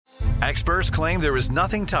Experts claim there is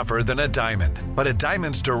nothing tougher than a diamond. But at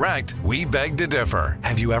Diamonds Direct, we beg to differ.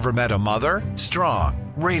 Have you ever met a mother?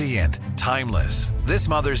 Strong, radiant, timeless. This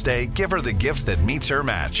Mother's Day, give her the gift that meets her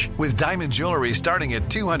match. With diamond jewelry starting at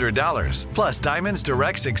 $200. Plus Diamonds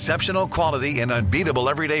Direct's exceptional quality and unbeatable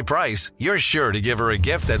everyday price, you're sure to give her a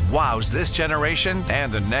gift that wows this generation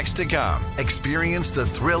and the next to come. Experience the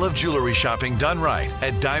thrill of jewelry shopping done right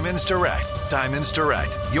at Diamonds Direct. Diamonds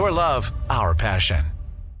Direct. Your love, our passion.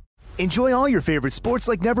 Enjoy all your favorite sports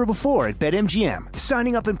like never before at BetMGM.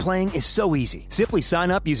 Signing up and playing is so easy. Simply sign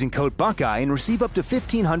up using code Buckeye and receive up to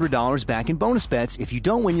 $1,500 back in bonus bets if you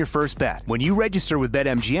don't win your first bet. When you register with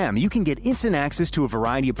BetMGM, you can get instant access to a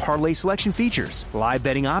variety of parlay selection features, live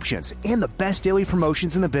betting options, and the best daily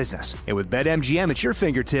promotions in the business. And with BetMGM at your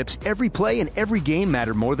fingertips, every play and every game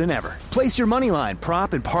matter more than ever. Place your moneyline,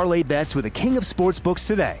 prop, and parlay bets with the king of sportsbooks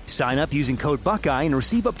today. Sign up using code Buckeye and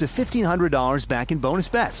receive up to $1,500 back in bonus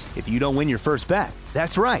bets if you don't win your first bet.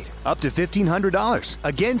 That's right, up to $1,500.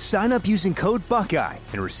 Again, sign up using code Buckeye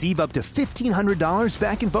and receive up to $1,500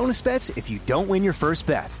 back in bonus bets if you don't win your first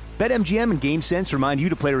bet. BetMGM and GameSense remind you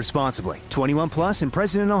to play responsibly. 21 plus and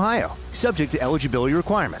present in Ohio. Subject to eligibility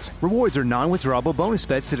requirements. Rewards are non-withdrawable bonus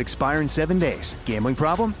bets that expire in 7 days. Gambling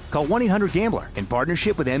problem? Call 1-800-GAMBLER in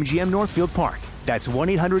partnership with MGM Northfield Park. That's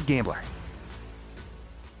 1-800-GAMBLER.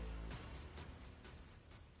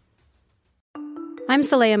 I'm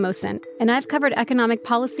Saleha Mohsin, and I've covered economic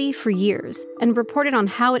policy for years and reported on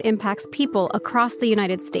how it impacts people across the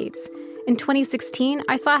United States. In 2016,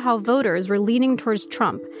 I saw how voters were leaning towards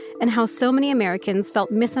Trump and how so many Americans felt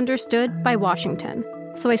misunderstood by Washington.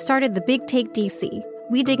 So I started The Big Take DC.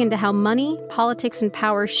 We dig into how money, politics, and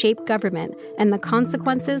power shape government and the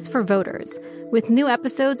consequences for voters. With new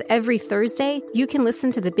episodes every Thursday, you can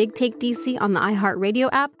listen to The Big Take DC on the iHeartRadio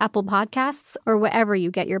app, Apple Podcasts, or wherever you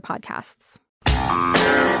get your podcasts.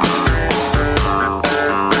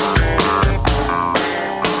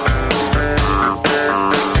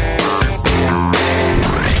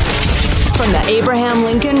 From the Abraham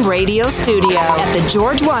Lincoln Radio Studio at the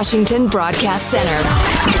George Washington Broadcast Center,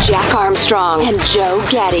 Jack Armstrong and Joe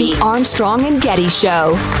Getty. The Armstrong and Getty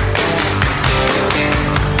Show.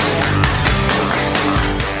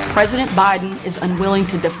 President Biden is unwilling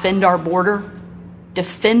to defend our border,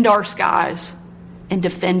 defend our skies, and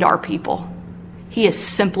defend our people. He is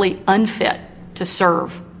simply unfit to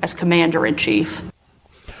serve as commander-in-chief.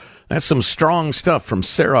 That's some strong stuff from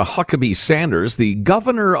Sarah Huckabee Sanders, the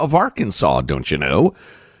governor of Arkansas, don't you know,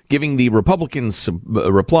 giving the Republicans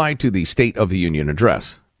a reply to the State of the Union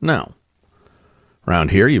address. Now,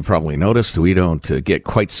 around here, you probably noticed we don't get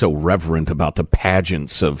quite so reverent about the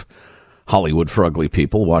pageants of Hollywood for ugly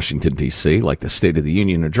people, Washington, D.C., like the State of the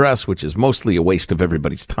Union address, which is mostly a waste of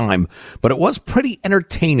everybody's time. But it was pretty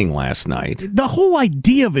entertaining last night. The whole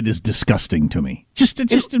idea of it is disgusting to me.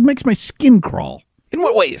 It makes my skin crawl. In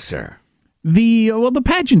what ways, sir? The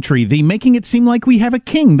pageantry, the making it seem like we have a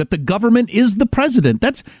king, that the government is the president.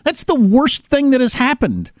 That's the worst thing that has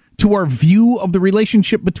happened to our view of the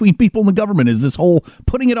relationship between people and the government, is this whole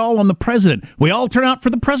putting it all on the president. We all turn out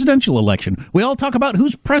for the presidential election. We all talk about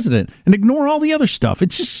who's president and ignore all the other stuff.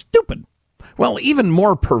 It's just stupid. Well, even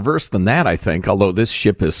more perverse than that, I think, although this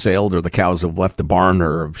ship has sailed or the cows have left the barn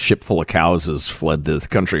or a ship full of cows has fled the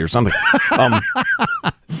country or something,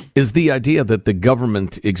 is the idea that the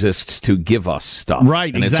government exists to give us stuff.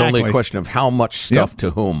 Right, and exactly. It's only a question of how much stuff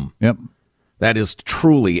to whom. Yep. That is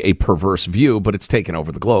truly a perverse view, but it's taken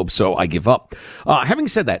over the globe, so I give up. Having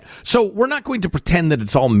said that, so we're not going to pretend that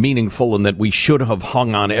it's all meaningful and that we should have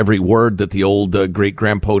hung on every word that the old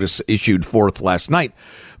great-grand POTUS issued forth last night.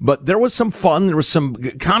 But there was some fun, there was some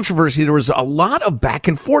controversy, there was a lot of back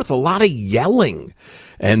and forth, a lot of yelling,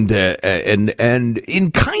 and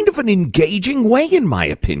in kind of an engaging way, in my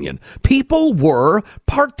opinion. People were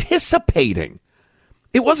participating.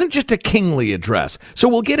 It wasn't just a kingly address. So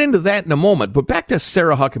we'll get into that in a moment. But back to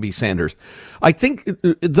Sarah Huckabee Sanders. I think,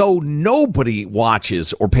 though nobody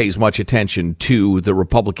watches or pays much attention to the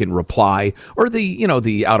Republican reply or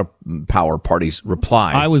the out-of-power party's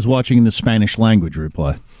reply. I was watching the Spanish language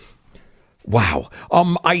reply. Wow.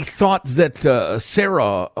 I thought that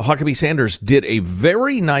Sarah Huckabee Sanders did a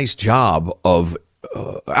very nice job of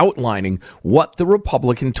outlining what the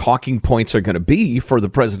Republican talking points are going to be for the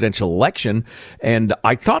presidential election, and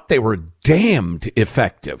I thought they were damned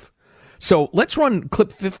effective. So let's run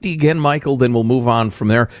clip 50 again, Michael, then we'll move on from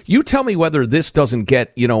there. You tell me whether this doesn't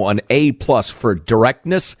get, an A+ for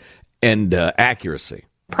directness and accuracy.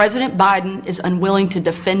 President Biden is unwilling to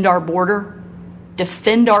defend our border,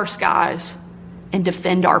 defend our skies, and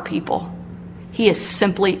defend our people. He is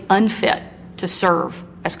simply unfit to serve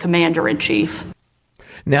as commander-in-chief.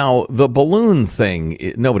 Now, the balloon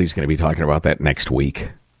thing, nobody's going to be talking about that next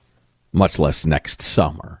week, much less next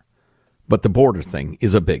summer. But the border thing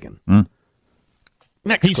is a big one.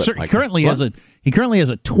 Next clip, He currently has a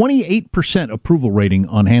 28% approval rating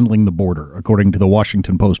on handling the border, according to the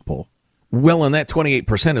Washington Post poll. Well, and that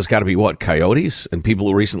 28% has got to be what? Coyotes and people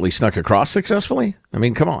who recently snuck across successfully? I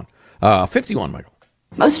mean, come on. 51, Michael.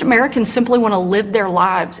 Most Americans simply want to live their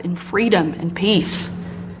lives in freedom and peace.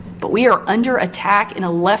 But we are under attack in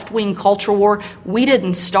a left-wing culture war we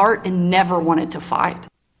didn't start and never wanted to fight.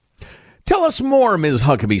 Tell us more, Ms.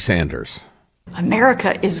 Huckabee Sanders.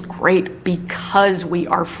 America is great because we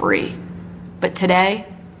are free. But today,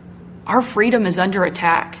 our freedom is under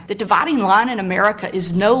attack. The dividing line in America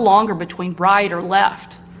is no longer between right or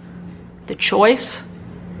left. The choice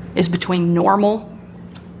is between normal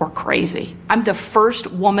or crazy. I'm the first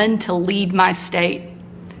woman to lead my state,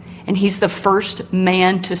 and he's the first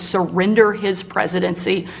man to surrender his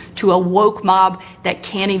presidency to a woke mob that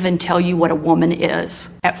can't even tell you what a woman is.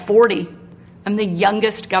 At 40, I'm the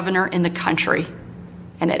youngest governor in the country,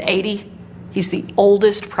 and at 80, he's the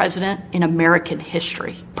oldest president in American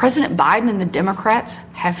history. President Biden and the Democrats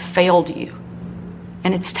have failed you,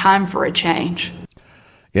 and it's time for a change.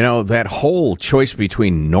 You know, that whole choice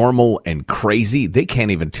between normal and crazy, they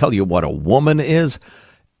can't even tell you what a woman is.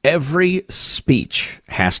 Every speech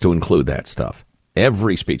has to include that stuff.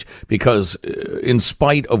 Every speech. Because in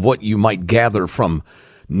spite of what you might gather from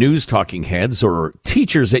news talking heads or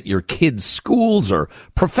teachers at your kids' schools or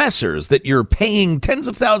professors that you're paying tens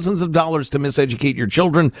of thousands of dollars to miseducate your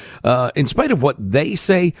children, in spite of what they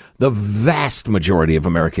say, the vast majority of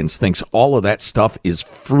Americans thinks all of that stuff is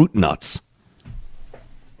fruit nuts.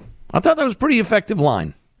 I thought that was a pretty effective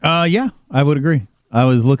line. Yeah, I would agree. I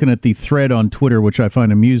was looking at the thread on Twitter, which I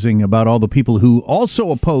find amusing, about all the people who also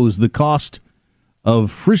oppose the cost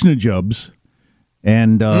of Frisnajubs.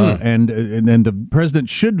 And the president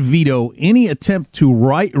should veto any attempt to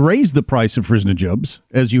raise the price of Frisnajubs,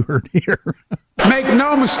 as you heard here. Make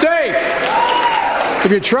no mistake,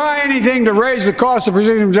 if you try anything to raise the cost of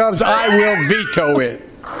Frisnajubs, I will veto it.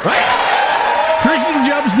 Right?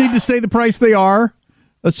 Frisnajubs need to stay the price they are,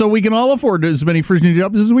 so we can all afford as many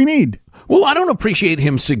Frisnajubs as we need. Well, I don't appreciate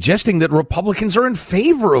him suggesting that Republicans are in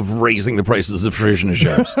favor of raising the prices of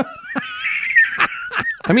Frisnajubs.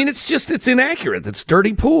 I mean, it's inaccurate. It's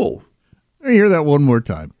dirty pool. Hear that one more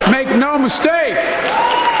time. Make no mistake,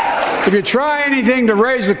 if you try anything to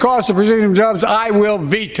raise the cost of Frisnajubs, I will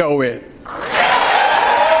veto it.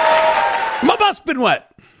 My butt's been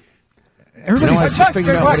wet. Everybody, I just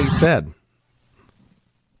figured out what he said.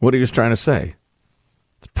 What he was trying to say.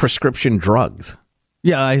 It's prescription drugs.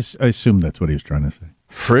 Yeah, I assume that's what he was trying to say.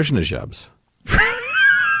 Frisnajubs.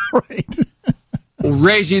 Right.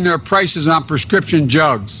 Raising their prices on prescription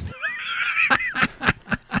jugs.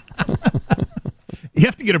 You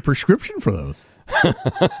have to get a prescription for those.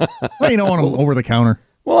 Well, you don't want them over the counter.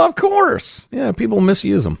 Well, of course. Yeah, people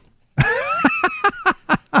misuse them.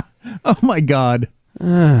 Oh, my God.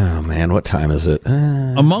 Oh, man, what time is it?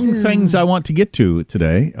 Among things I want to get to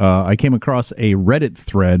today, I came across a Reddit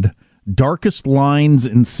thread, Darkest Lines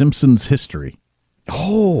in Simpsons History.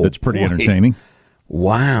 Oh, that's pretty entertaining.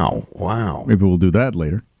 Wow. Maybe we'll do that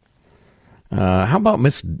later. How about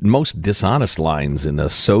most dishonest lines in the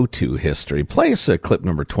SOTU history? Play us clip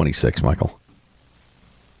number 26, Michael.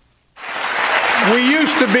 We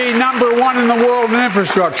used to be number one in the world in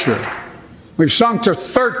infrastructure. We've sunk to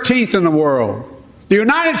 13th in the world. The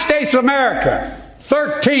United States of America,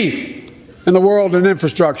 13th in the world in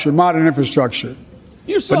infrastructure, modern infrastructure.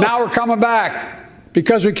 But now we're coming back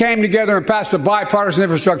because we came together and passed the bipartisan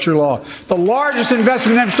infrastructure law, the largest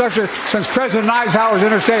investment in infrastructure since President Eisenhower's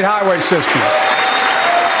interstate highway system.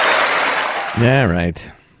 Yeah,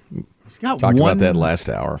 right. Talked about that last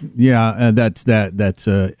hour. Yeah, that's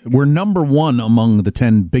we're number one among the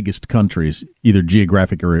 10 biggest countries, either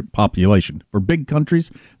geographic or population. For big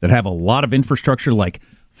countries that have a lot of infrastructure, like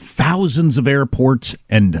thousands of airports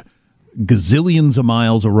and gazillions of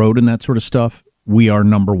miles of road and that sort of stuff, we are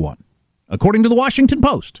number one, according to the Washington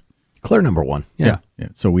Post. Clear number one. Yeah.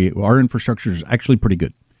 So our infrastructure is actually pretty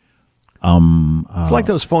good. It's like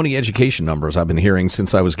those phony education numbers I've been hearing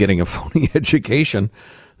since I was getting a phony education,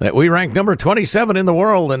 that we rank number 27 in the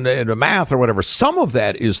world in math or whatever. Some of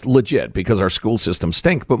that is legit because our school systems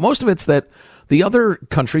stink, but most of it's that the other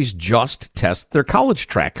countries just test their college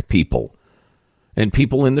track people and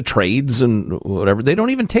people in the trades and whatever. They don't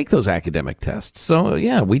even take those academic tests. So,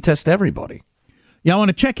 yeah, we test everybody. Yeah, I want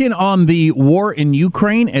to check in on the war in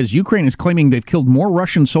Ukraine, as Ukraine is claiming they've killed more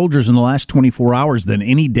Russian soldiers in the last 24 hours than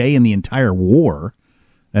any day in the entire war.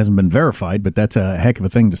 It hasn't been verified, but that's a heck of a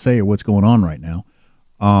thing to say, what's going on right now.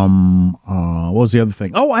 What was the other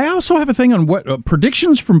thing? Oh, I also have a thing on what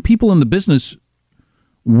predictions from people in the business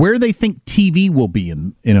where they think TV will be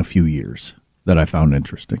in a few years that I found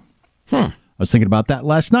interesting. I was thinking about that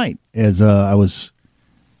last night as I was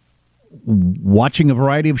watching a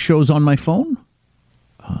variety of shows on my phone.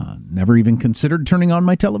 Never even considered turning on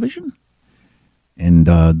my television. And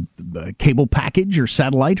cable package or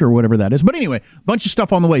satellite or whatever that is. But anyway, a bunch of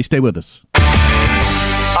stuff on the way. Stay with us.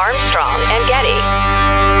 Armstrong and Getty.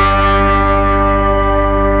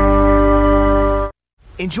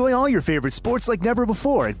 Enjoy all your favorite sports like never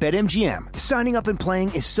before at BetMGM. Signing up and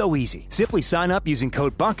playing is so easy. Simply sign up using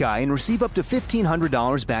code Buckeye and receive up to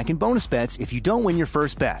 $1,500 back in bonus bets if you don't win your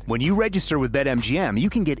first bet. When you register with BetMGM,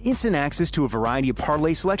 you can get instant access to a variety of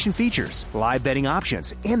parlay selection features, live betting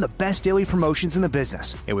options, and the best daily promotions in the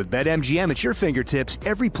business. And with BetMGM at your fingertips,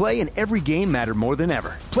 every play and every game matter more than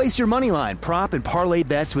ever. Place your moneyline, prop, and parlay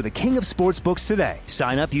bets with the king of sportsbooks today.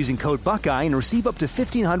 Sign up using code Buckeye and receive up to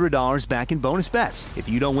 $1,500 back in bonus bets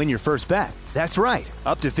if you don't win your first bet. That's right,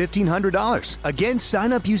 up to $1,500. Again,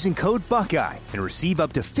 sign up using code Buckeye and receive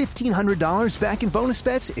up to $1,500 back in bonus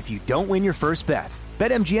bets if you don't win your first bet.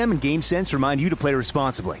 BetMGM and GameSense remind you to play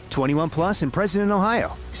responsibly. 21 plus and present in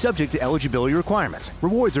Ohio. Subject to eligibility requirements.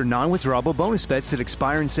 Rewards are non-withdrawable bonus bets that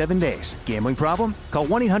expire in 7 days. Gambling problem? Call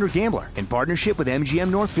 1-800-GAMBLER in partnership with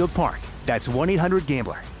MGM Northfield Park. That's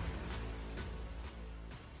 1-800-GAMBLER.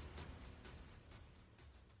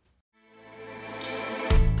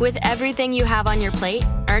 With everything you have on your plate,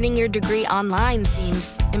 earning your degree online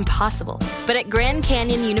seems impossible. But at Grand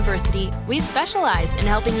Canyon University, we specialize in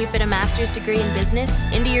helping you fit a master's degree in business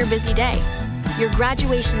into your busy day. Your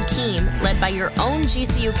graduation team, led by your own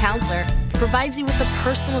GCU counselor, provides you with the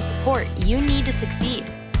personal support you need to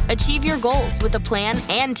succeed. Achieve your goals with a plan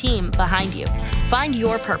and team behind you. Find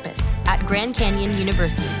your purpose at Grand Canyon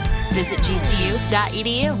University. Visit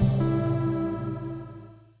gcu.edu.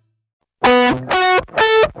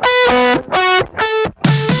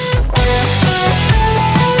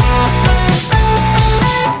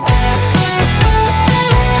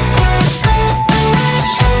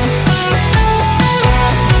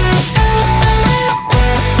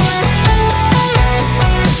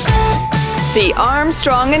 The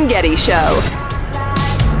Armstrong and Getty Show.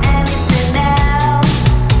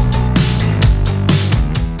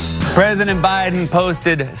 President Biden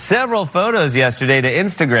posted several photos yesterday to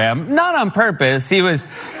Instagram, not on purpose. He was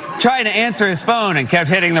trying to answer his phone and kept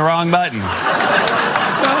hitting the wrong button.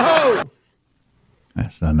 No!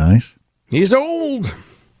 That's not nice. He's old.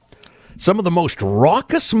 Some of the most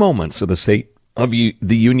raucous moments of the State of the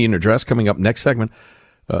Union address coming up next segment.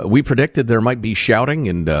 We predicted there might be shouting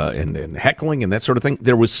and heckling and that sort of thing.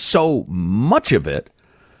 There was so much of it,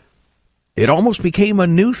 it almost became a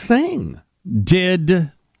new thing.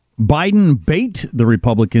 Did Biden bait the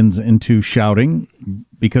Republicans into shouting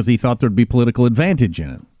because he thought there'd be political advantage in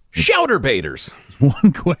it? Shouter baiters.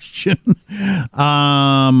 One question.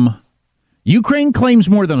 Ukraine claims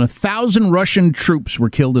more than 1,000 Russian troops were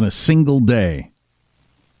killed in a single day,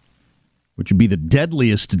 which would be the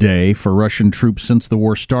deadliest day for Russian troops since the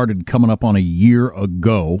war started, coming up on a year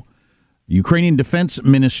ago. Ukrainian Defense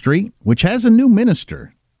Ministry, which has a new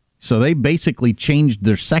minister, so they basically changed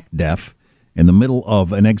their SecDef in the middle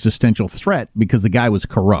of an existential threat because the guy was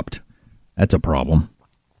corrupt. That's a problem.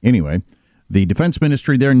 Anyway, the defense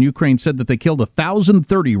ministry there in Ukraine said that they killed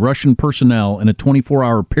 1,030 Russian personnel in a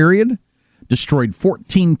 24-hour period, destroyed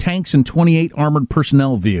 14 tanks and 28 armored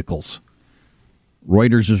personnel vehicles.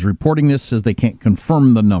 Reuters is reporting this, says they can't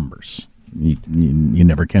confirm the numbers. You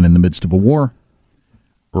never can in the midst of a war.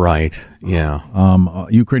 Right, yeah.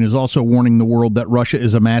 Ukraine is also warning the world that Russia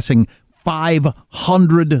is amassing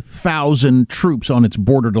 500,000 troops on its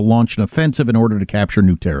border to launch an offensive in order to capture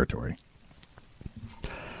new territory.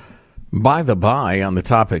 By the by, on the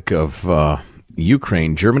topic of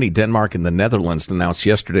Ukraine, Germany, Denmark, and the Netherlands announced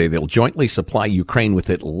yesterday they'll jointly supply Ukraine with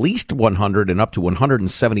at least 100 and up to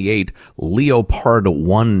 178 Leopard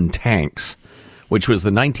 1 tanks, which was the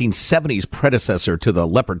 1970s predecessor to the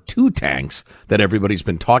Leopard 2 tanks that everybody's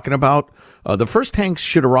been talking about. The first tanks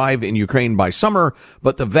should arrive in Ukraine by summer,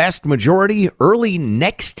 but the vast majority early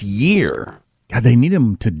next year. God, they need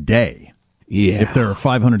them today. Yeah. If there are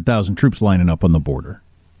 500,000 troops lining up on the border.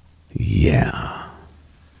 Yeah.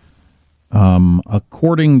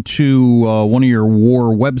 According to one of your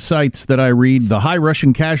war websites that I read, the high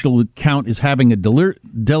Russian casualty count is having a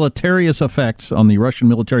deleterious effects on the Russian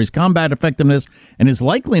military's combat effectiveness and is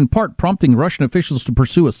likely in part prompting Russian officials to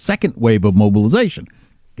pursue a second wave of mobilization.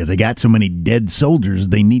 Because they got so many dead soldiers,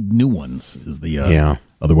 they need new ones, is the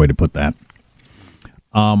other way to put that.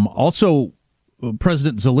 Also,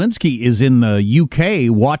 President Zelensky is in the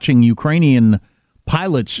UK watching Ukrainian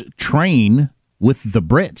pilots train with the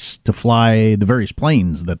Brits to fly the various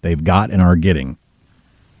planes that they've got and are getting.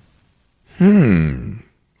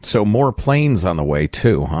 So more planes on the way,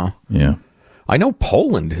 too, huh? Yeah. I know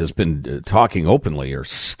Poland has been talking openly or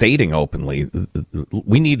stating openly,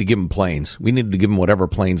 we need to give them planes. We need to give them whatever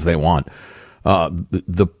planes they want.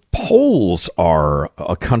 The Poles are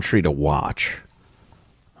a country to watch.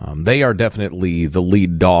 They are definitely the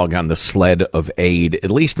lead dog on the sled of aid, at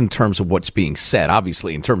least in terms of what's being said.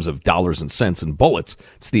 Obviously, in terms of dollars and cents and bullets,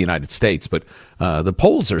 it's the United States. But the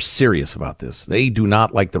Poles are serious about this. They do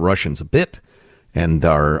not like the Russians a bit and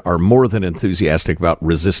are more than enthusiastic about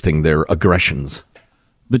resisting their aggressions.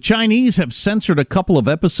 The Chinese have censored a couple of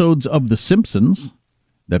episodes of The Simpsons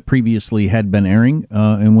that previously had been airing,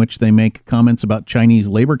 in which they make comments about Chinese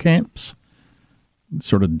labor camps.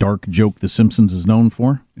 Sort of dark joke The Simpsons is known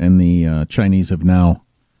for, and the Chinese have now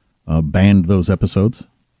banned those episodes.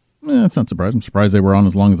 That's not surprising. I'm surprised they were on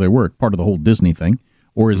as long as they were. Part of the whole Disney thing.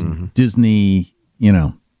 Or is Disney,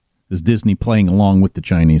 is Disney playing along with the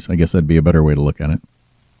Chinese? I guess that'd be a better way to look at it.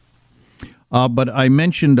 But I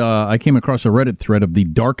mentioned, I came across a Reddit thread of the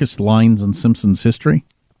darkest lines in Simpsons history.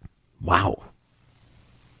 Wow.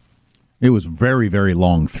 It was very, very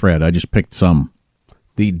long thread. I just picked some.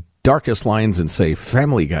 The darkest lines in, say,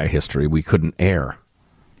 Family Guy history we couldn't air.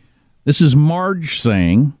 This is Marge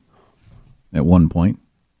saying, at one point,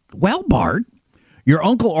 "Well, Bart, your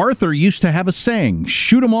Uncle Arthur used to have a saying,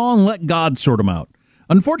 shoot 'em all and let God sort 'em out.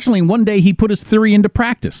 Unfortunately, one day he put his theory into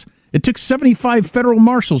practice. It took 75 federal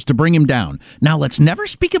marshals to bring him down. Now let's never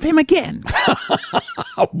speak of him again."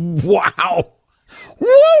 Wow.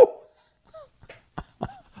 Woo!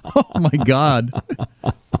 Oh, my God.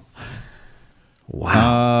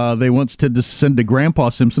 Wow. They once said to Grandpa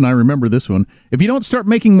Simpson, I remember this one, "If you don't start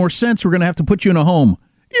making more sense, we're going to have to put you in a home."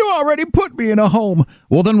 "You already put me in a home."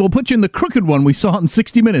 "Well, then we'll put you in the crooked one we saw in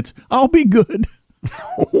 60 Minutes. I'll be good."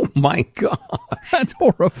 Oh, my gosh. That's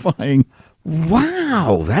horrifying.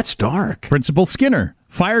 Wow, that's dark. Principal Skinner,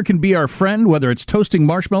 "Fire can be our friend, whether it's toasting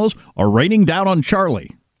marshmallows or raining down on Charlie."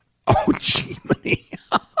 Oh, gee,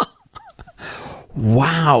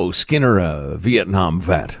 wow, Skinner, a Vietnam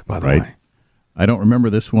vet, by the way. I don't remember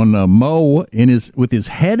this one. Mo with his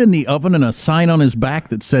head in the oven and a sign on his back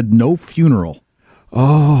that said "No funeral."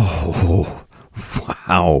 Oh,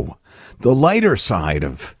 wow. The lighter side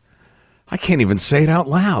of... I can't even say it out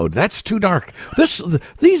loud. That's too dark.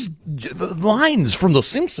 These lines from The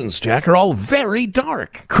Simpsons, Jack, are all very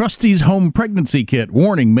dark. Krusty's home pregnancy kit.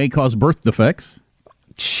 Warning, may cause birth defects.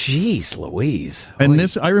 Jeez Louise. And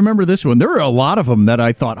I remember this one. There were a lot of them that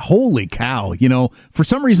I thought, holy cow, for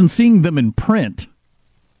some reason seeing them in print.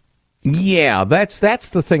 Yeah, that's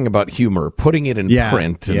the thing about humor. Putting it in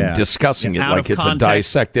print and discussing it like it's a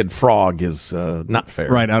dissected frog is not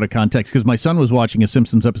fair. Right, out of context. Because my son was watching a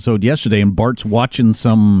Simpsons episode yesterday, and Bart's watching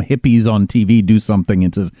some hippies on TV do something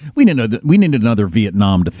and says, we need another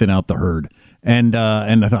Vietnam to thin out the herd. And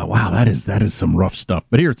I thought, wow, that is some rough stuff.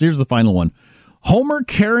 But here's the final one. Homer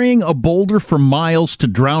carrying a boulder for miles to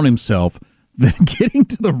drown himself, then getting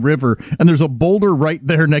to the river, and there's a boulder right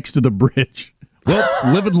there next to the bridge. Well,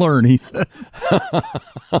 live and learn, he says.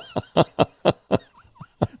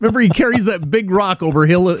 Remember, he carries that big rock over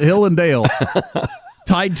hill and dale,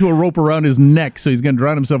 tied to a rope around his neck, so he's going to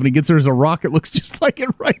drown himself, and he gets there as a rock. It looks just like it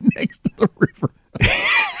right next to the river.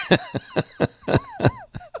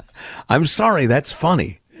 I'm sorry, that's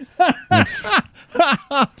funny.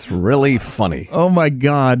 It's really funny. Oh, my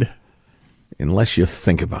God. Unless you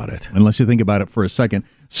think about it. Unless you think about it for a second.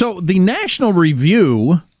 So the National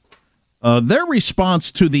Review, their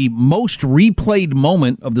response to the most replayed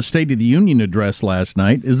moment of the State of the Union address last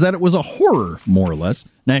night is that it was a horror, more or less.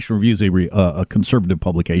 National Review is a conservative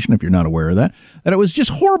publication, if you're not aware of that. That it was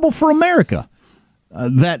just horrible for America.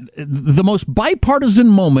 That the most bipartisan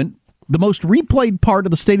moment, the most replayed part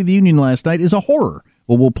of the State of the Union last night is a horror.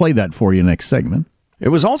 Well, we'll play that for you next segment. It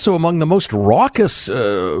was also among the most raucous,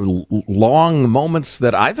 long moments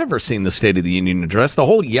that I've ever seen the State of the Union address. The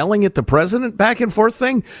whole yelling at the president back and forth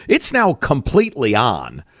thing, it's now completely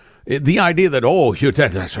on. The idea that,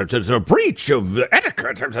 it's a breach of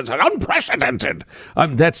etiquette, it's unprecedented,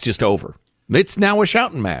 that's just over. It's now a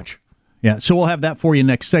shouting match. Yeah, so we'll have that for you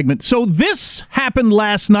next segment. So this happened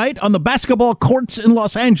last night on the basketball courts in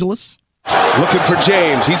Los Angeles. Looking for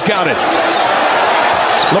James. He's got it.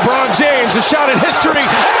 LeBron James, a shot at history.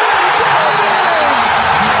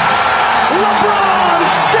 LeBron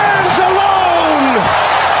stands alone.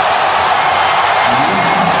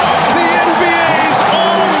 The NBA's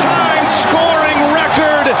all-time scoring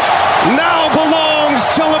record now belongs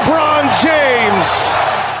to LeBron James.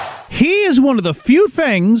 one of the few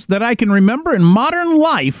things that I can remember in modern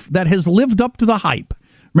life that has lived up to the hype.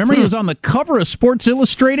 Remember, he was on the cover of Sports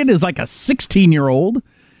Illustrated as like a 16-year-old.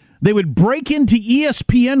 They would break into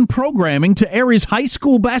ESPN programming to air his high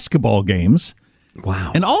school basketball games.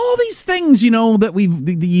 Wow. And all these things,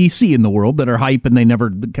 that you see in the world that are hype and they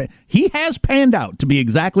never... He has panned out to be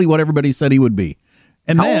exactly what everybody said he would be.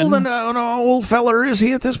 And How old an old feller is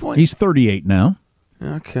he at this point? He's 38 now.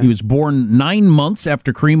 Okay. He was born 9 months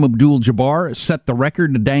after Kareem Abdul-Jabbar set the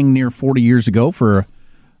record dang near 40 years ago for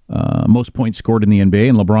most points scored in the NBA,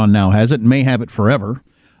 and LeBron now has it and may have it forever.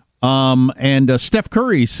 And Steph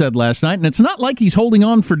Curry said last night, and it's not like he's holding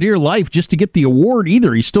on for dear life just to get the award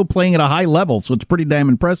either. He's still playing at a high level, so it's pretty damn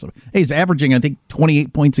impressive. Hey, he's averaging, I think,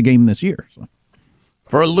 28 points a game this year. So.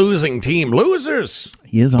 For a losing team. Losers.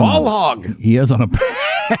 He is Ball hog. He is on a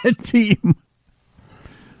bad team.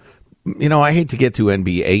 I hate to get to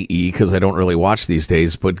NBAE because I don't really watch these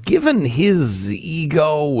days, but given his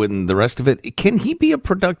ego and the rest of it, can he be a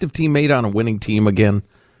productive teammate on a winning team again?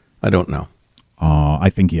 I don't know. I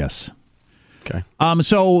think yes. Okay.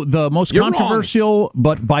 So the most You're controversial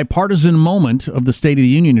but bipartisan moment of the State of the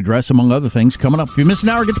Union address, among other things, coming up. If you miss an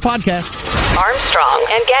hour, get the podcast. Armstrong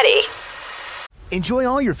and Getty. Enjoy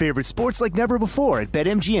all your favorite sports like never before at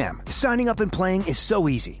BetMGM. Signing up and playing is so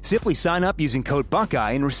easy. Simply sign up using code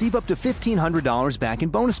Buckeye and receive up to $1,500 back in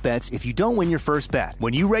bonus bets if you don't win your first bet.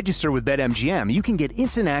 When you register with BetMGM, you can get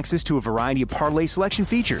instant access to a variety of parlay selection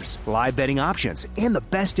features, live betting options, and the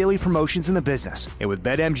best daily promotions in the business. And with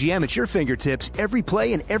BetMGM at your fingertips, every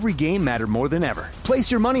play and every game matter more than ever.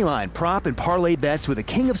 Place your moneyline, prop, and parlay bets with the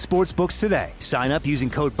king of sportsbooks today. Sign up using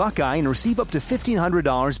code Buckeye and receive up to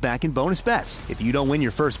 $1,500 back in bonus bets if you don't win your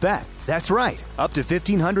first bet. That's right, up to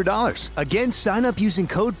 $1,500. Again, sign up using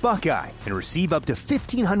code Buckeye and receive up to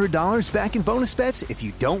 $1,500 back in bonus bets if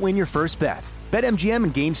you don't win your first bet. BetMGM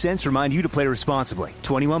and GameSense remind you to play responsibly.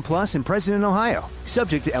 21 plus and present in Ohio.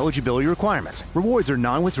 Subject to eligibility requirements. Rewards are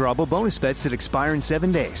non-withdrawable bonus bets that expire in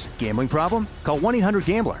 7 days. Gambling problem? Call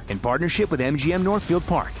 1-800-GAMBLER in partnership with MGM Northfield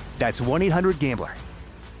Park. That's 1-800-GAMBLER.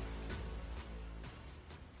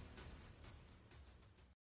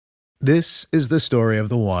 This is the story of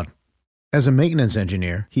the one. As a maintenance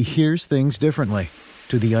engineer, he hears things differently.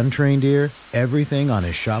 To the untrained ear, everything on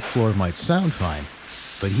his shop floor might sound fine,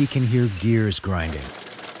 but he can hear gears grinding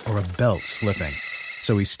or a belt slipping.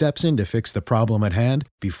 So he steps in to fix the problem at hand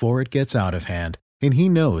before it gets out of hand. And he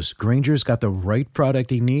knows Grainger's got the right product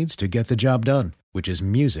he needs to get the job done, which is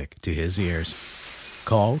music to his ears.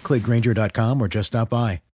 Call, click Grainger.com, or just stop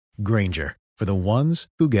by. Grainger, for the ones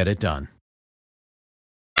who get it done.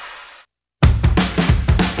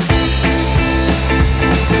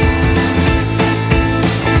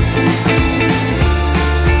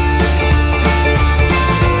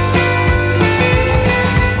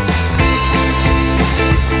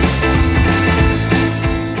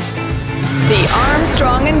 The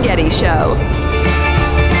Armstrong and Getty Show.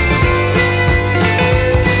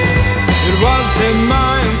 It wasn't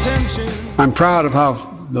my intention. I'm proud of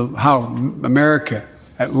how America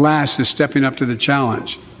at last is stepping up to the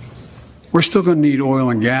challenge. We're still going to need oil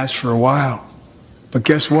and gas for a while. But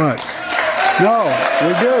guess what? No, we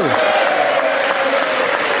do.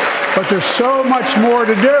 But there's so much more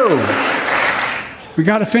to do. We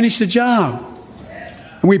got to finish the job.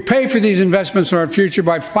 And we pay for these investments in our future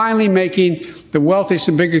by finally making the wealthiest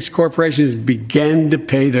and biggest corporations begin to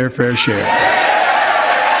pay their fair share.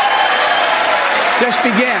 Just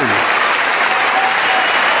begin.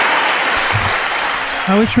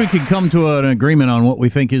 I wish we could come to an agreement on what we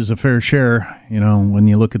think is a fair share. When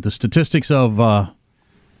you look at the statistics of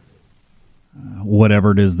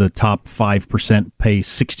whatever it is, the top 5% pay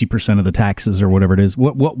 60% of the taxes or whatever it is.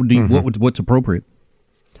 What's appropriate?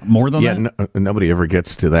 More than that? Nobody ever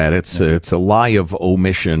gets to that. It's a lie of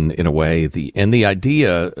omission in a way. The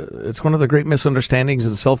idea, it's one of the great misunderstandings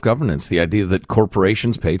of self-governance, the idea that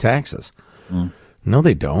corporations pay taxes. No,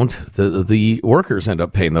 they don't. The workers end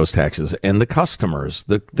up paying those taxes, and the customers.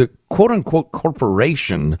 The quote-unquote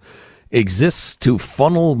corporation exists to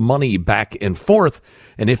funnel money back and forth,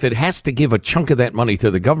 and if it has to give a chunk of that money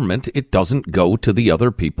to the government, it doesn't go to the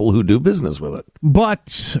other people who do business with it.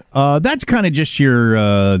 But that's kind of just your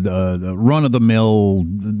run-of-the-mill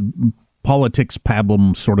politics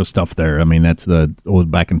pablum sort of stuff there. I mean, that's the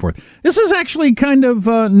back and forth. This is actually kind of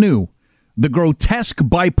new. The grotesque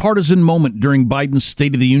bipartisan moment during Biden's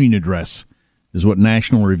State of the Union address is what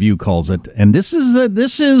National Review calls it. And this is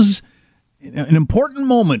an important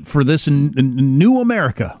moment for this new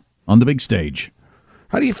America on the big stage.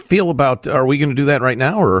 How do you feel about, are we going to do that right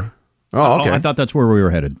now, or? Oh, okay. I thought that's where we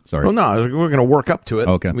were headed. Sorry. Well, no, we're going to work up to it.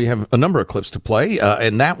 Okay. We have a number of clips to play,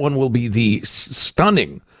 and that one will be the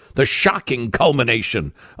stunning, the shocking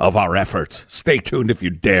culmination of our efforts. Stay tuned if you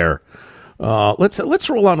dare. Let's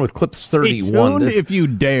roll on with clip 31. Stay tuned if you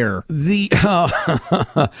dare. The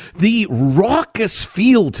raucous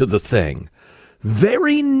feel to the thing.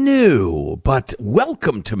 Very new, but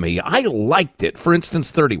welcome to me. I liked it. For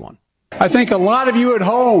instance, 31. I think a lot of you at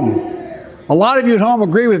home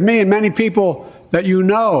agree with me and many people that you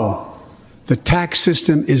know. The tax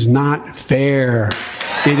system is not fair.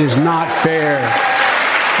 It is not fair.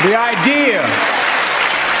 The idea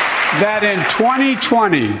that in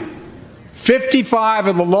 2020, 55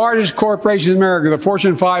 of the largest corporations in America, the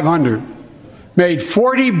Fortune 500, made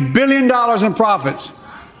 $40 billion in profits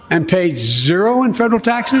and paid zero in federal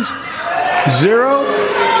taxes? Zero?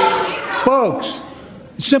 Folks,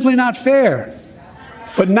 it's simply not fair.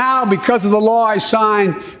 But now, because of the law I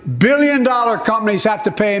signed, billion-dollar companies have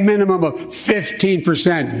to pay a minimum of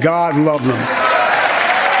 15%. God love them.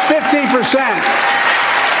 15%.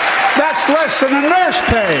 That's less than a nurse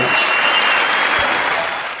pays.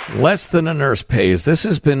 Less than a nurse pays. This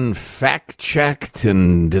has been fact-checked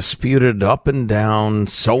and disputed up and down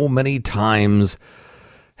so many times.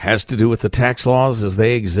 Has to do with the tax laws as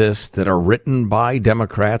they exist that are written by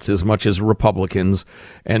Democrats as much as Republicans,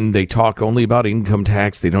 and they talk only about income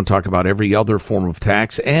tax. They don't talk about every other form of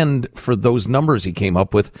tax. And for those numbers he came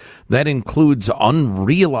up with, that includes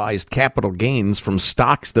unrealized capital gains from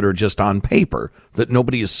stocks that are just on paper that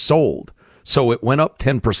nobody has sold. So it went up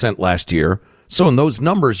 10% last year. So in those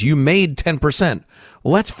numbers, you made 10%.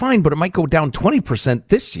 Well, that's fine, but it might go down 20%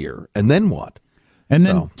 this year. And then what? And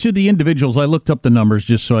then to the individuals, I looked up the numbers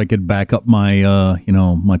just so I could back up my,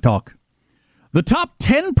 my talk. The top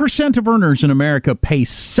 10% of earners in America pay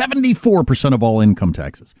 74% of all income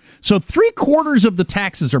taxes. So 3/4 of the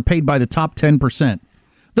taxes are paid by the top 10%.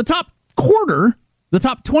 The top quarter, the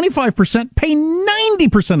top 25% pay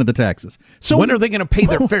 90% of the taxes. So when are they going to pay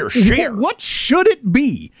their fair share? What should it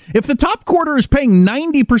be? If the top quarter is paying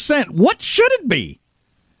 90%, what should it be?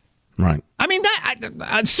 Right. I mean,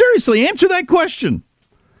 seriously, answer that question.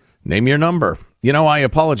 Name your number. You know, I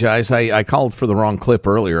apologize. I called for the wrong clip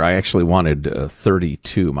earlier. I actually wanted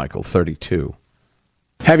 32, Michael, 32.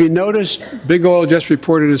 Have you noticed Big Oil just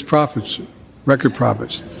reported its profits, record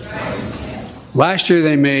profits? Last year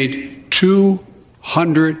they made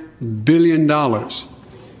 $200 billion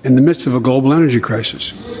in the midst of a global energy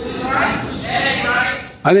crisis.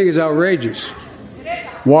 I think it's outrageous.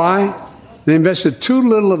 Why? They invested too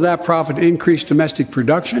little of that profit to increase domestic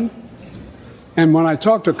production. And when I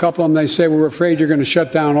talk to a couple of them, they say, we're afraid you're going to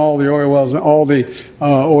shut down all the oil wells, all the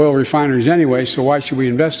oil refineries anyway, so why should we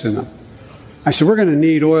invest in them? I said, we're going to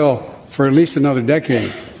need oil for at least another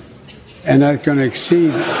decade. And that's going to exceed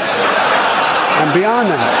and beyond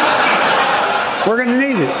that. We're going to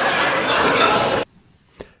need it.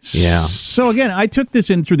 Yeah. So again, I took this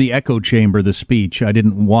in through the echo chamber, the speech. I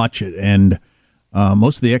didn't watch it, and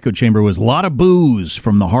most of the echo chamber was a lot of boos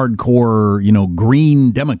from the hardcore,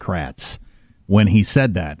 green Democrats when he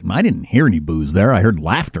said that. I didn't hear any boos there. I heard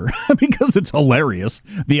laughter because it's hilarious.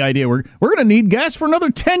 The idea we're going to need gas for another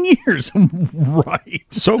 10 years. Right.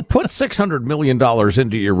 So put $600 million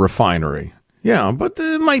into your refinery. Yeah, but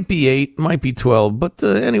it might be 8, might be 12. But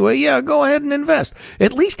anyway, yeah, go ahead and invest.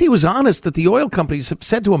 At least he was honest that the oil companies have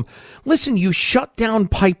said to him, listen, you shut down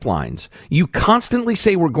pipelines. You constantly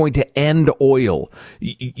say we're going to end oil.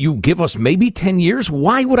 You give us maybe 10 years.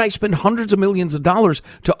 Why would I spend hundreds of millions of dollars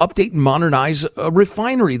to update and modernize a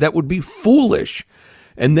refinery? That would be foolish.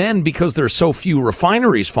 And then because there's so few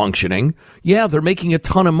refineries functioning, yeah, they're making a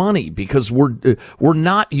ton of money because we're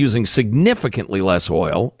not using significantly less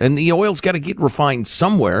oil, and the oil's got to get refined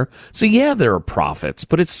somewhere. So yeah, there are profits,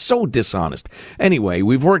 but it's so dishonest. Anyway,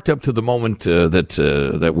 we've worked up to the moment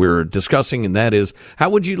that we're discussing, and that is, how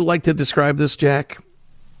would you like to describe this, Jack?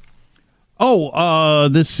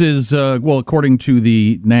 This is according to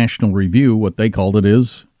the National Review, what they called it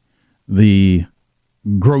is the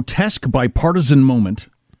grotesque bipartisan moment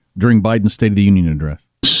during Biden's State of the Union address.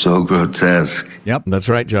 So grotesque. Yep, that's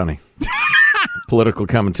right, Johnny. Political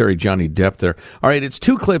commentary, Johnny Depp there. All right, it's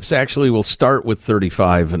 2 clips, actually. We'll start with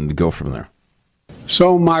 35 and go from there.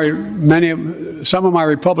 Some of my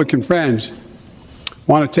Republican friends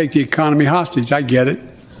want to take the economy hostage. I get it,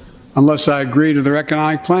 unless I agree to their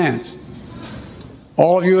economic plans.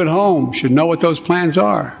 All of you at home should know what those plans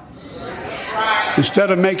are.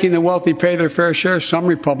 Instead of making the wealthy pay their fair share, some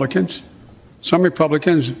Republicans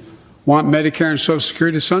want Medicare and Social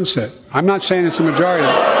Security to sunset. I'm not saying it's a majority.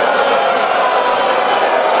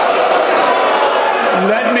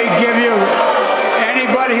 Let me give you any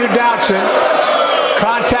anybody who doubts it,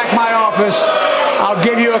 contact my office. I'll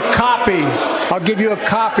give you a copy. I'll give you a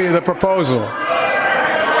copy of the proposal.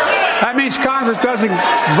 That means Congress doesn't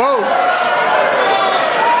vote.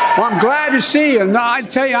 Well, I'm glad to see you. No, I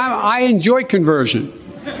tell you, I enjoy conversion.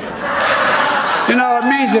 You know, it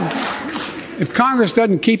means if Congress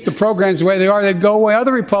doesn't keep the programs the way they are, they'd go away.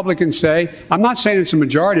 Other Republicans say, I'm not saying it's a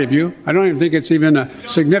majority of you. I don't even think it's even a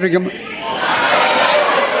significant, but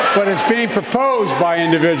it's being proposed by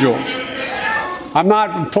individuals. I'm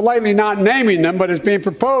not politely not naming them, but it's being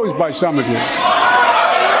proposed by some of you.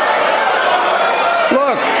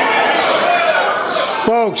 Look,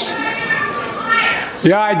 folks,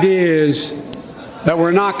 the idea is that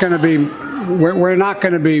we're not going to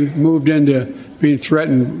be moved into being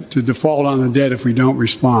threatened to default on the debt if we don't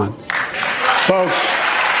respond. Folks.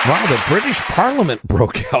 Wow, the British Parliament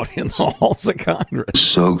broke out in the halls of Congress.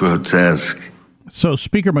 So grotesque. So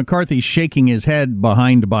Speaker McCarthy shaking his head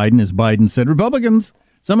behind Biden as Biden said,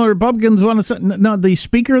 some of the Republicans want to say, no, the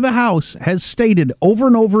Speaker of the House has stated over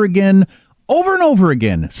and over again,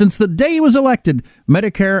 since the day he was elected,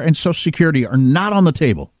 Medicare and Social Security are not on the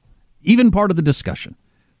table, even part of the discussion.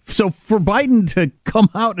 So for Biden to come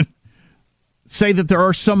out and say that there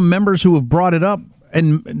are some members who have brought it up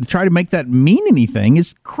and try to make that mean anything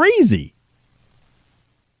is crazy.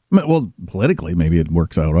 Well, politically, maybe it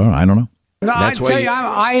works out. I don't know. No, I tell you,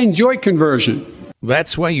 I enjoy conversion.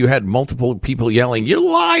 That's why you had multiple people yelling,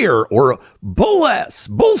 "You liar!" or "Bull ass,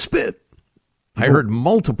 bullspit." I heard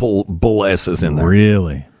multiple bull asses in there.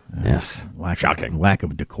 Really? Yes. Shocking. Lack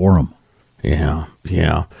of decorum. Yeah.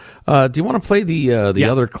 Do you want to play the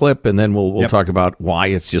other clip, and then we'll talk about why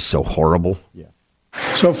it's just so horrible? Yeah.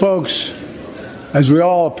 So, folks, as we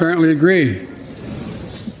all apparently agree,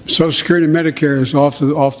 Social Security and Medicare is off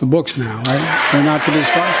the books now, right? They're not to be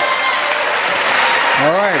sponsored.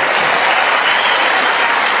 All right.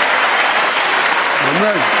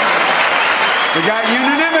 We got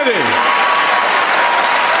unanimity.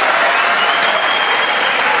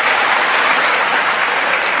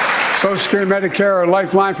 Social Security and Medicare are a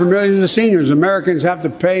lifeline for millions of seniors. Americans have to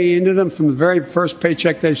pay into them from the very first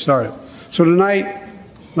paycheck they started. So tonight,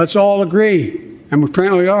 let's all agree, and we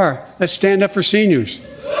apparently are, let's stand up for seniors.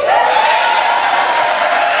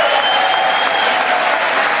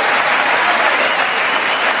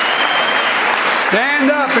 Stand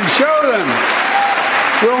up and show them.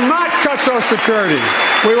 We will not cut Social Security.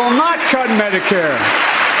 We will not cut Medicare.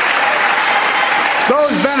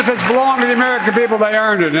 Those benefits belong to the American people. They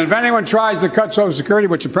earned it. And if anyone tries to cut Social Security,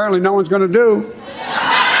 which apparently no one's going to do,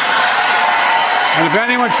 and if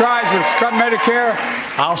anyone tries to cut Medicare,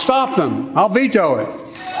 I'll stop them. I'll veto it.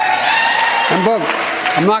 And look,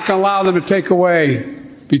 I'm not going to allow them to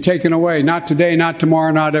be taken away. Not today, not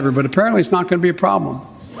tomorrow, not ever. But apparently it's not going to be a problem.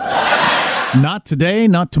 Not today,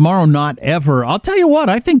 not tomorrow, not ever. I'll tell you what,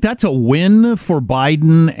 I think that's a win for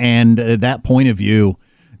Biden and that point of view.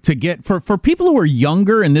 To get for people who are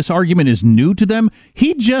younger and this argument is new to them,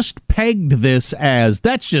 he just pegged this as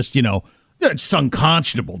that's just, it's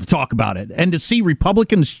unconscionable to talk about it. And to see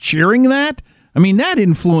Republicans cheering that, I mean, that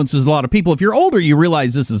influences a lot of people. If you're older, you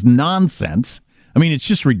realize this is nonsense. I mean, it's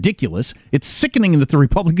just ridiculous. It's sickening that the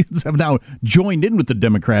Republicans have now joined in with the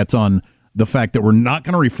Democrats on the fact that we're not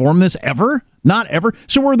going to reform this ever, not ever.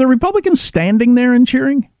 So were the Republicans standing there and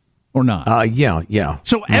cheering or not? Yeah.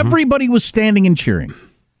 So everybody was standing and cheering.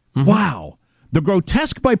 Mm-hmm. Wow. The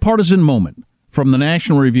grotesque bipartisan moment from the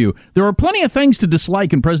National Review. There are plenty of things to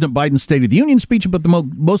dislike in President Biden's State of the Union speech, but the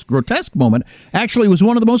most grotesque moment actually was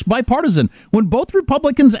one of the most bipartisan, when both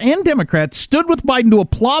Republicans and Democrats stood with Biden to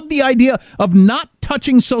applaud the idea of not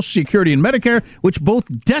touching Social Security and Medicare, which both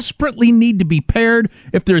desperately need to be paired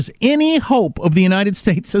if there's any hope of the United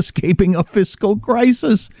States escaping a fiscal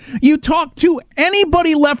crisis. You talk to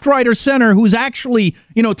anybody left, right, or center who's actually,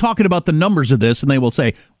 talking about the numbers of this, and they will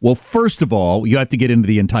say, well, first of all, you have to get into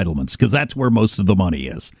the entitlements because that's where most of the money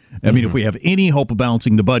is. I mean, if we have any hope of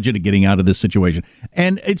balancing the budget and getting out of this situation,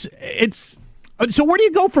 and it's so where do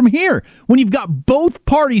you go from here when you've got both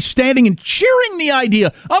parties standing and cheering the idea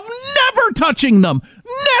of never touching them,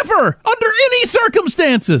 never, under any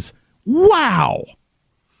circumstances? Wow.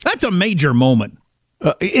 That's a major moment.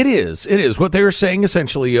 It is. What they are saying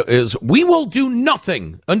essentially is we will do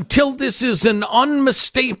nothing until this is an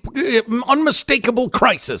unmistakable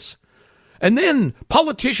crisis. And then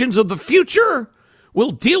politicians of the future will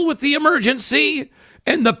deal with the emergency,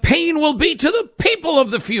 and the pain will be to the people of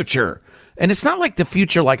the future. And it's not like the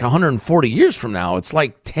future like 140 years from now. It's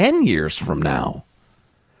like 10 years from now.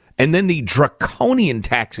 And then the draconian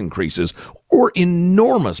tax increases or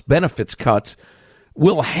enormous benefits cuts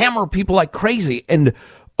will hammer people like crazy. And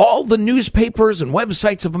all the newspapers and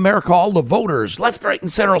websites of America, all the voters, left, right,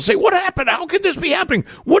 and center will say, what happened? How could this be happening?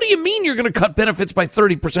 What do you mean you're going to cut benefits by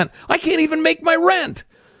 30%? I can't even make my rent.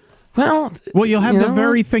 Well, you'll have the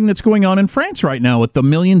very thing that's going on in France right now with the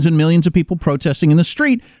millions and millions of people protesting in the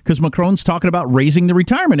street because Macron's talking about raising the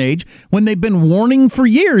retirement age when they've been warning for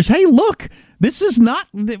years. Hey, look, this is not,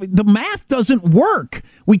 the math doesn't work.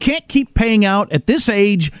 We can't keep paying out at this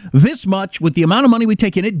age this much with the amount of money we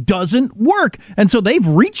take in. It doesn't work. And so they've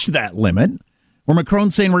reached that limit where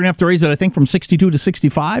Macron's saying we're going to have to raise it, I think, from 62 to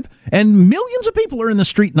 65. And millions of people are in the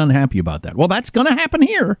street and unhappy about that. Well, that's going to happen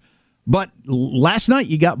here. But last night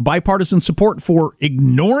you got bipartisan support for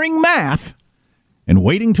ignoring math and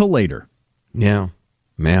waiting till later. Yeah.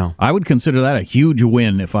 I would consider that a huge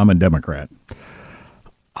win if I'm a Democrat.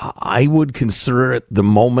 I would consider it the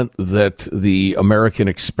moment that the American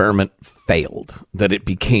experiment failed, that it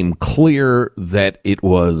became clear that it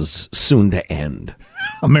was soon to end.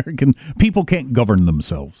 American people can't govern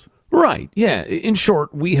themselves. Right. Yeah. In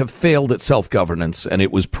short, we have failed at self-governance, and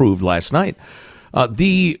it was proved last night.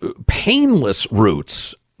 The painless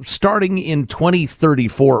routes starting in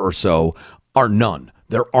 2034 or so are none.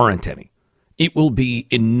 There aren't any. It will be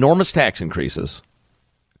enormous tax increases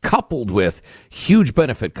coupled with huge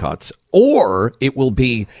benefit cuts, or it will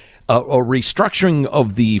be a restructuring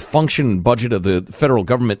of the function budget of the federal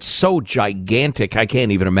government so gigantic I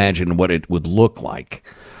can't even imagine what it would look like.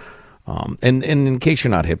 And in case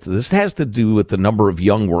you're not hip to this, it has to do with the number of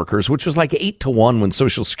young workers, which was like 8 to 1 when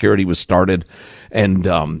Social Security was started, and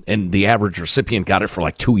the average recipient got it for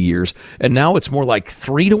like 2 years, and now it's more like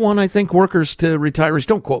 3 to 1, I think, workers to retirees.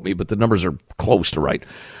 Don't quote me, but the numbers are close to right.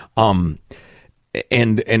 And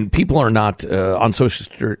people are not on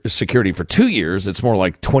Social Security for 2 years. It's more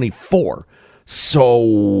like 24.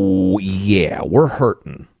 So yeah, we're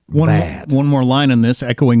hurting. One more line on this,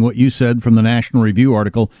 echoing what you said from the National Review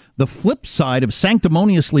article. The flip side of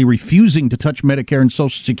sanctimoniously refusing to touch Medicare and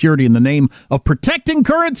Social Security in the name of protecting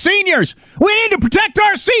current seniors. We need to protect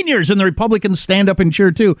our seniors. And the Republicans stand up and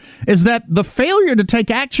cheer too, is that the failure to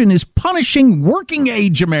take action is punishing working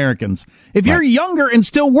age Americans. If you're younger and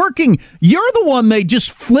still working, you're the one they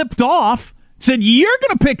just flipped off, said you're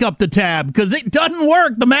going to pick up the tab because it doesn't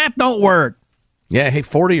work. The math don't work. Yeah. Hey,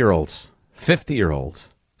 40-year-olds, 50-year-olds.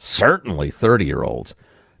 Certainly 30-year-olds.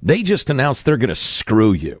 They just announced they're going to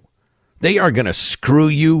screw you. They are going to screw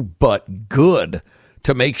you, but good,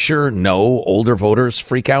 to make sure no older voters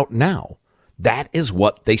freak out now. That is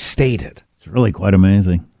what they stated. It's really quite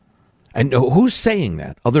amazing. And who's saying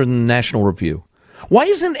that other than the National Review? Why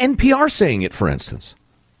isn't NPR saying it, for instance?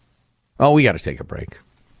 Oh, we got to take a break.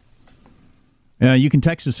 You can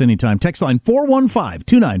text us anytime. Text line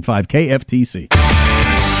 415-295-KFTC.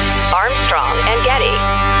 Armstrong and Getty.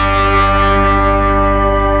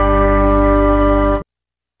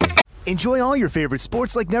 Enjoy all your favorite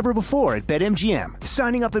sports like never before at BetMGM.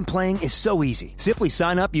 Signing up and playing is so easy. Simply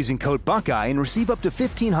sign up using code Buckeye and receive up to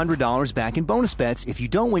 $1,500 back in bonus bets if you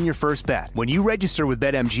don't win your first bet. When you register with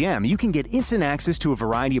BetMGM, you can get instant access to a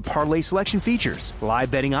variety of parlay selection features, live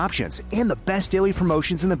betting options, and the best daily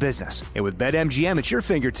promotions in the business. And with BetMGM at your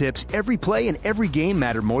fingertips, every play and every game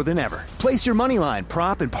matter more than ever. Place your moneyline,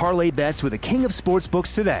 prop, and parlay bets with the king of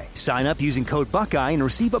sportsbooks today. Sign up using code Buckeye and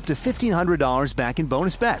receive up to $1,500 back in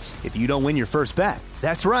bonus bets if you don't win your first bet.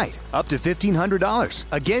 That's right, up to $1,500.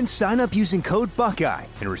 Again, sign up using code Buckeye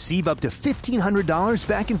and receive up to $1,500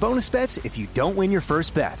 back in bonus bets if you don't win your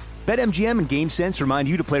first bet. BetMGM and GameSense remind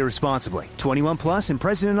you to play responsibly. 21 plus and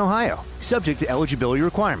present in Ohio. Subject to eligibility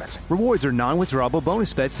requirements. Rewards are non-withdrawable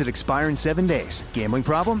bonus bets that expire in 7 days. Gambling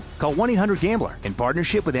problem? Call 1-800-GAMBLER in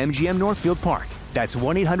partnership with MGM Northfield Park. That's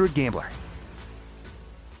 1-800-GAMBLER.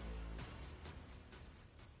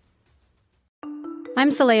 I'm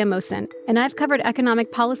Saleha Mohsen, and I've covered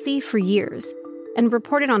economic policy for years and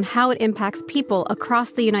reported on how it impacts people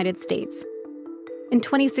across the United States. In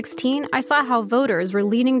 2016, I saw how voters were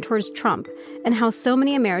leaning towards Trump and how so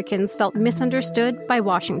many Americans felt misunderstood by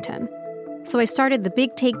Washington. So I started the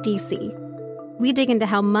Big Take DC. We dig into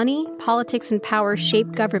how money, politics, and power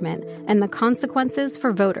shape government and the consequences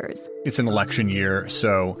for voters. It's an election year,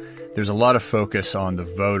 so there's a lot of focus on the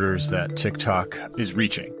voters that TikTok is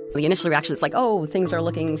reaching. The initial reaction is like, oh, things are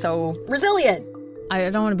looking so resilient. I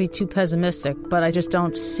don't want to be too pessimistic, but I just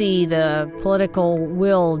don't see the political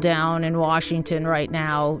will down in Washington right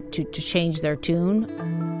now to change their tune.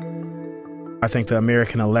 I think the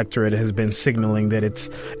American electorate has been signaling that it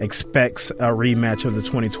expects a rematch of the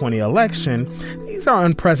 2020 election. These are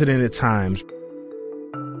unprecedented times.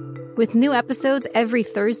 With new episodes every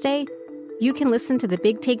Thursday, you can listen to the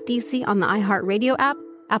Big Take DC on the iHeartRadio app,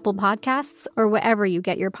 Apple Podcasts, or wherever you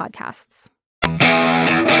get your podcasts.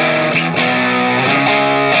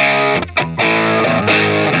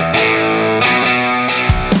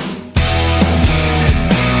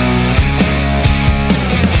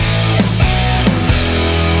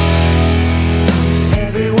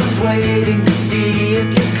 Everyone's waiting to see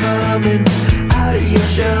if you're coming out of your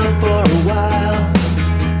shell for a while.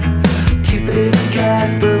 Cupid and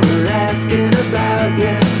Casper were asking about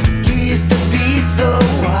you. You used to be so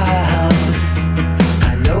wild.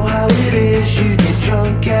 I know how it is, you get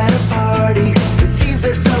drunk at a party. It seems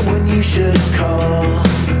there's someone you should call.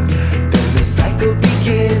 Then the cycle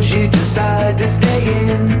begins, you decide to stay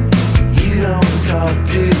in. You don't talk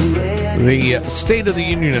to anyone. The State of the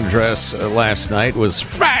Union address last night was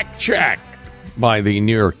fact-checked by the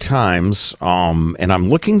New York Times, and I'm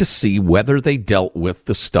looking to see whether they dealt with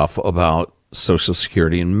the stuff about Social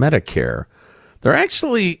Security and Medicare. They're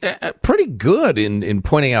actually pretty good in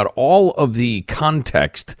pointing out all of the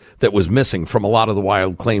context that was missing from a lot of the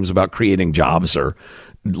wild claims about creating jobs or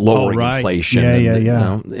lowering inflation. Yeah. You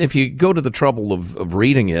know, if you go to the trouble of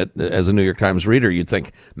reading it as a New York Times reader, you'd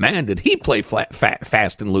think, man, did he play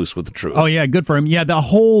fast and loose with the truth? Oh, yeah, good for him. Yeah,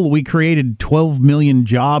 we created 12 million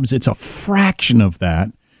jobs. It's a fraction of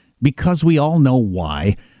that because we all know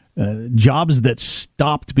why. Jobs that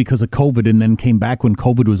stopped because of COVID and then came back when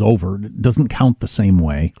COVID was over doesn't count the same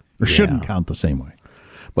way, or shouldn't count the same way.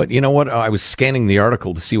 But you know what? I was scanning the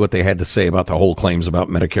article to see what they had to say about the whole claims about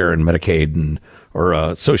Medicare and Medicaid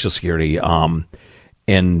or Social Security. And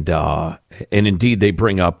indeed, they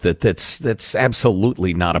bring up that's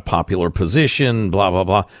absolutely not a popular position, blah, blah,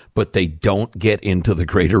 blah. But they don't get into the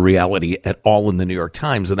greater reality at all in the New York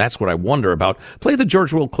Times. And that's what I wonder about. Play the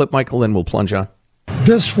George Will clip, Michael, and we'll plunge on.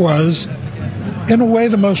 This was, in a way,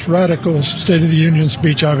 the most radical State of the Union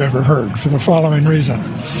speech I've ever heard for the following reason.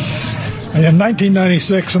 In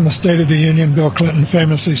 1996, in the State of the Union, Bill Clinton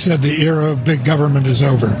famously said the era of big government is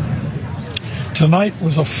over. Tonight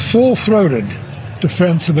was a full-throated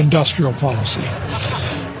defense of industrial policy,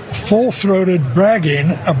 full-throated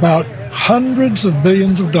bragging about hundreds of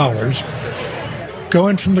billions of dollars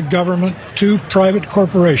going from the government to private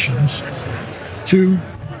corporations to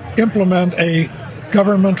implement a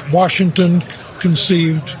government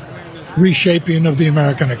Washington-conceived reshaping of the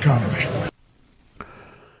American economy.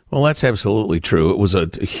 Well, that's absolutely true. It was a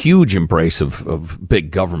huge embrace of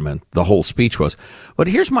big government, the whole speech was. But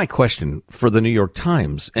here's my question for the New York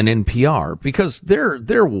Times and NPR, because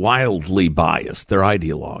they're wildly biased, they're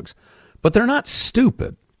ideologues, but they're not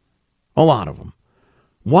stupid, a lot of them.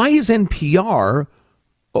 Why is NPR,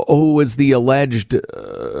 who is the alleged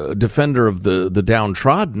defender of the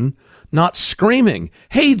downtrodden, not screaming,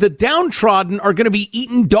 hey, the downtrodden are going to be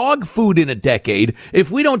eating dog food in a decade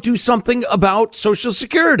if we don't do something about Social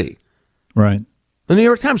Security? Right. The New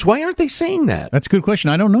York Times, why aren't they saying that? That's a good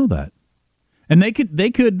question. I don't know that. And they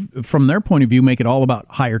could, from their point of view, make it all about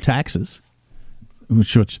higher taxes,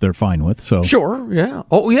 which they're fine with. So sure, yeah.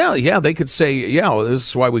 Oh, yeah. They could say, yeah, this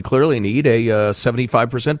is why we clearly need a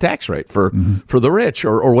 75% tax rate for the rich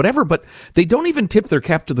or whatever. But they don't even tip their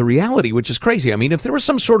cap to the reality, which is crazy. I mean, if there was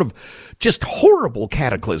some sort of just horrible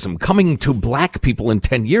cataclysm coming to black people in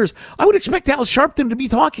 10 years, I would expect Al Sharpton to be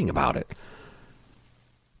talking about it.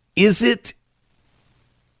 Is it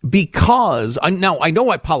because now I know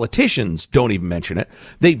why politicians don't even mention it.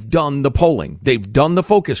 They've done the polling. They've done the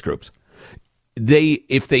focus groups.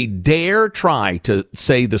 If they dare try to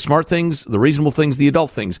say the smart things, the reasonable things, the adult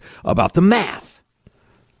things about the math,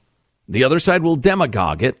 the other side will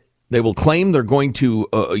demagogue it. They will claim they're going to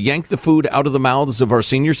yank the food out of the mouths of our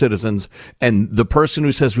senior citizens, and the person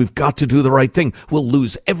who says we've got to do the right thing will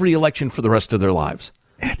lose every election for the rest of their lives.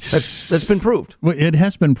 That's been proved. Well, it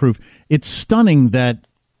has been proved. It's stunning that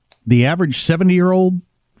the average 70-year-old,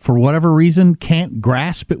 for whatever reason, can't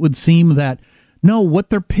grasp, it would seem, that no, what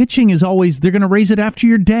they're pitching is always they're going to raise it after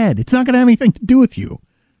you're dead. It's not going to have anything to do with you.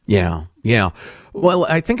 Yeah. Well,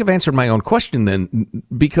 I think I've answered my own question then,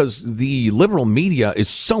 because the liberal media is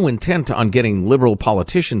so intent on getting liberal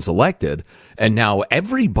politicians elected, and now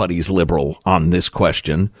everybody's liberal on this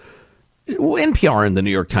question. NPR and the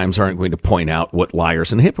New York Times aren't going to point out what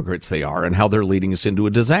liars and hypocrites they are and how they're leading us into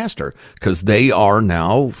a disaster, because they are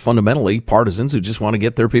now fundamentally partisans who just want to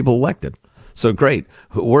get their people elected. So great.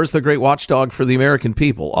 Where's the great watchdog for the American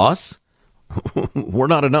people? Us? We're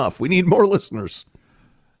not enough. We need more listeners.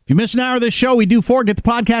 If you miss an hour of this show, we do get the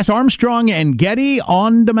podcast Armstrong and Getty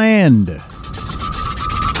on demand.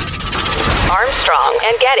 Armstrong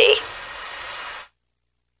and Getty.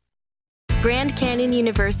 Grand Canyon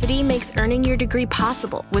University makes earning your degree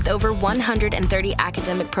possible with over 130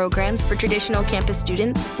 academic programs for traditional campus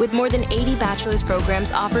students, with more than 80 bachelor's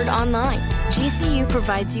programs offered online. GCU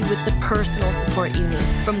provides you with the personal support you need,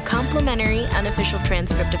 from complimentary unofficial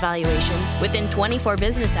transcript evaluations within 24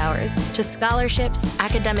 business hours to scholarships,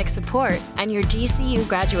 academic support, and your GCU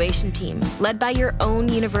graduation team, led by your own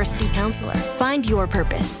university counselor. Find your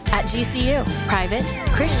purpose at GCU. Private,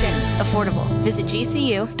 Christian, affordable. Visit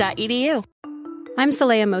gcu.edu. I'm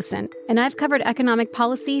Saleha Mohsin, and I've covered economic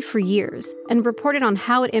policy for years and reported on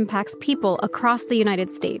how it impacts people across the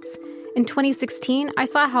United States. In 2016, I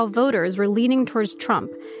saw how voters were leaning towards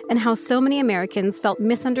Trump and how so many Americans felt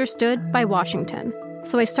misunderstood by Washington.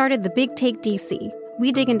 So I started The Big Take DC.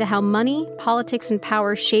 We dig into how money, politics, and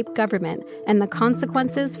power shape government and the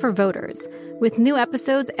consequences for voters. With new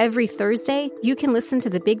episodes every Thursday, you can listen to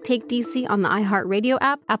The Big Take DC on the iHeartRadio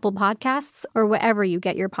app, Apple Podcasts, or wherever you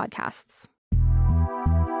get your podcasts.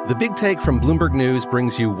 The Big Take from Bloomberg News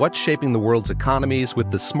brings you what's shaping the world's economies with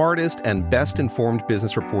the smartest and best-informed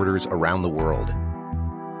business reporters around the world.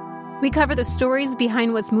 We cover the stories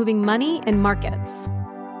behind what's moving money and markets,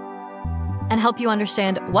 and help you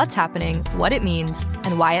understand what's happening, what it means,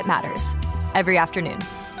 and why it matters every afternoon.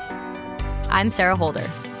 I'm Sarah Holder.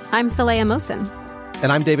 I'm Saleha Mohsin.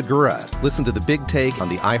 And I'm David Gura. Listen to The Big Take on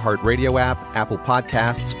the iHeartRadio app, Apple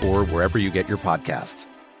Podcasts, or wherever you get your podcasts.